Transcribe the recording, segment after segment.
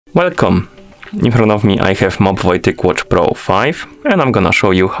Welcome! In front of me I have MOBVOI TicWatch Pro 5 and I'm gonna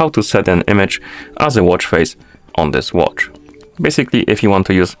show you how to set an image as a watch face on this watch. Basically, if you want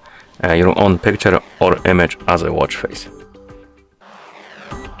to use your own picture or image as a watch face.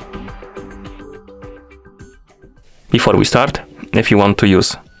 Before we start, if you want to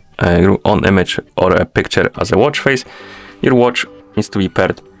use your own image or a picture as a watch face, your watch needs to be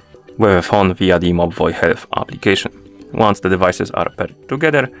paired with a phone via the MOBVOI Health application. Once the devices are paired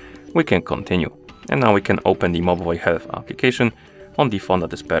together, we can continue. And now we can open the MOBVOI Health application on the phone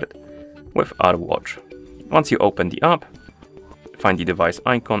that is paired with our watch. Once you open the app, find the device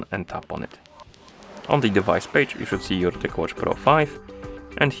icon and tap on it. On the device page, you should see your TicWatch Pro 5,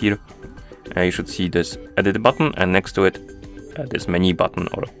 and here you should see this edit button, and next to it this menu button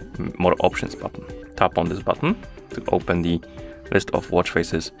or more options button. Tap on this button to open the list of watch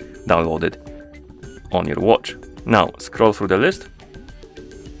faces downloaded on your watch. Now scroll through the list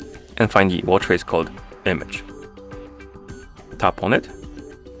and find the watch face called Image. Tap on it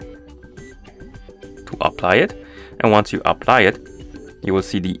to apply it, and once you apply it, you will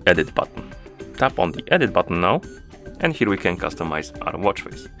see the edit button. Tap on the edit button now, and here we can customize our watch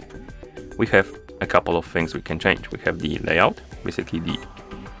face. We have a couple of things we can change. We have the layout, basically the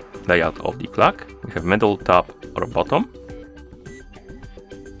layout of the clock. We have middle, top or bottom.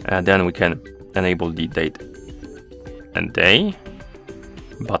 And then we can enable the date and day,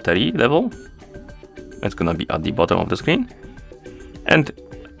 battery level, it's gonna be at the bottom of the screen, and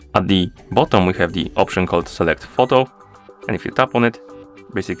at the bottom we have the option called select photo, and if you tap on it,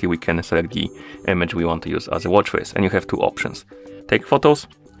 basically we can select the image we want to use as a watch face, and you have two options: take photos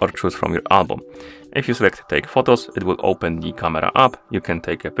or choose from your album. If you select take photos, it will open the camera app, you can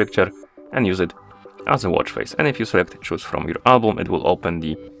take a picture and use it as a watch face, and if you select choose from your album, it will open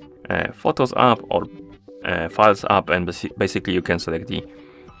the photos app or files app, and basically you can select the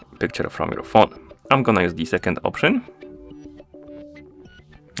picture from your phone. I'm gonna use the second option.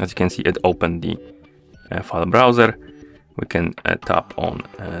 As you can see, it opened the file browser. We can tap on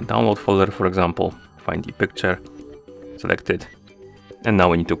download folder, for example, find the picture, select it, and now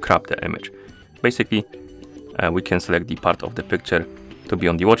we need to crop the image. Basically, we can select the part of the picture to be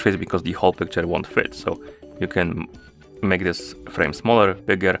on the watch face because the whole picture won't fit. So you can make this frame smaller,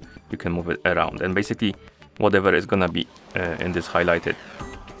 bigger, you can move it around, and basically whatever is gonna be in this highlighted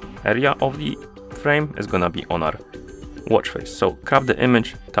area of the frame is gonna be on our watch face. So crop the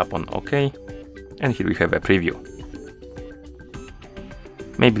image, tap on OK, and here we have a preview.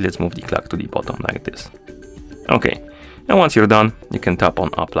 Maybe let's move the clock to the bottom like this. Okay, and once you're done, you can tap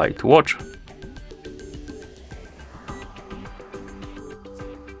on apply to watch.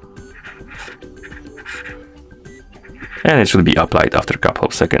 And it should be applied after a couple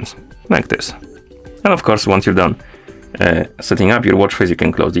of seconds, like this. And of course, once you're done setting up your watch face, you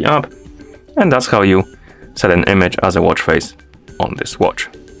can close the app. And that's how you set an image as a watch face on this watch.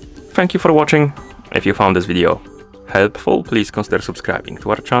 Thank you for watching. If you found this video helpful, please consider subscribing to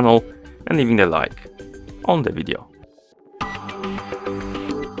our channel and leaving a like on the video.